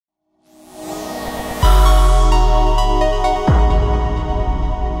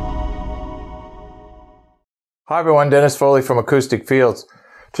Hi everyone, Dennis Foley from Acoustic Fields.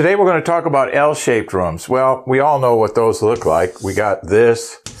 Today we're going to talk about L-shaped rooms. Well, we all know what those look like. We got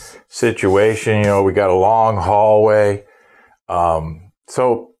this situation, we got a long hallway.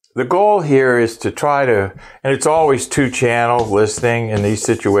 So the goal here is to try to, and it's always two-channel listening in these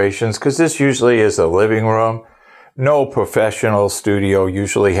situations because this usually is a living room. No professional studio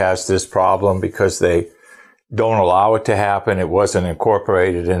usually has this problem because they don't allow it to happen. It wasn't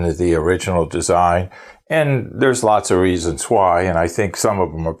incorporated into the original design. And there's lots of reasons why, and I think some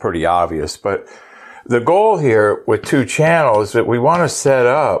of them are pretty obvious. But the goal here with two channels is that we want to set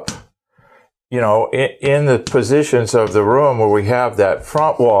up, in the positions of the room where we have that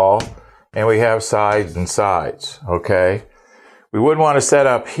front wall and we have sides and sides, okay? We wouldn't want to set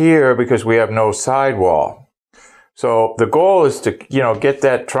up here because we have no side wall. So the goal is to, get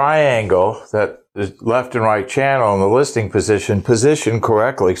that triangle, that left and right channel in the listening position, positioned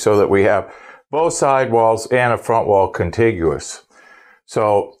correctly so that we have both side walls and a front wall contiguous.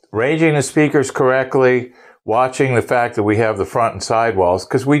 So ranging the speakers correctly, watching the fact that we have the front and side walls,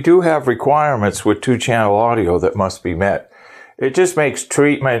 because we do have requirements with two-channel audio that must be met. It just makes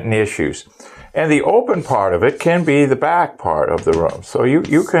treatment and issues. And the open part of it can be the back part of the room. So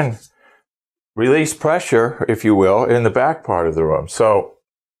you can release pressure, if you will, in the back part of the room. So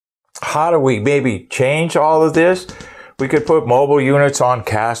how do we maybe change all of this? We could put mobile units on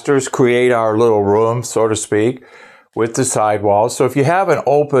casters, create our little room, so to speak, with the sidewalls. So if you have an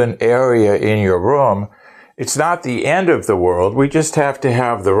open area in your room, it's not the end of the world. We just have to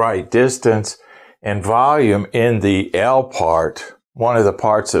have the right distance and volume in the L part, one of the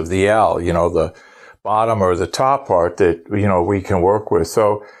parts of the L, the bottom or the top part that, we can work with.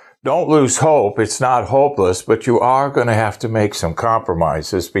 So don't lose hope. It's not hopeless, but you are going to have to make some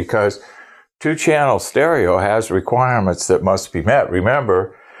compromises because two-channel stereo has requirements that must be met.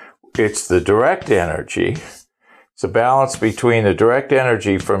 Remember, it's the direct energy. It's a balance between the direct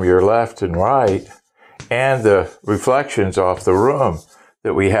energy from your left and right and the reflections off the room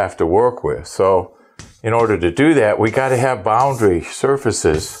that we have to work with. So in order to do that, we got to have boundary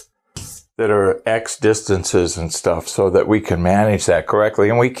surfaces that are X distances and stuff so that we can manage that correctly.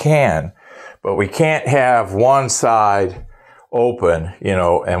 And we can, but we can't have one side open,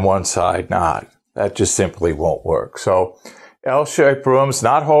 and one side not. That just simply won't work. So L-shaped rooms,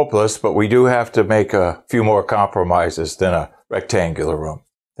 not hopeless, but we do have to make a few more compromises than a rectangular room.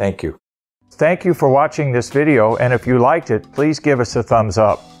 Thank you. Thank you for watching this video, and if you liked it, please give us a thumbs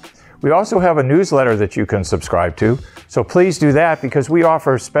up. We also have a newsletter that you can subscribe to, so please do that because we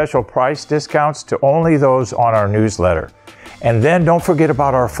offer special price discounts to only those on our newsletter. And then don't forget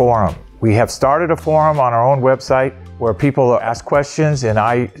about our forum. We have started a forum on our own website where people ask questions, and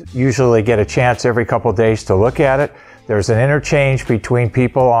I usually get a chance every couple days to look at it. There's an interchange between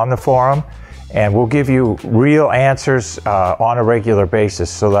people on the forum, and we'll give you real answers on a regular basis,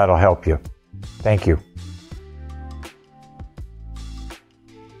 so that'll help you. Thank you.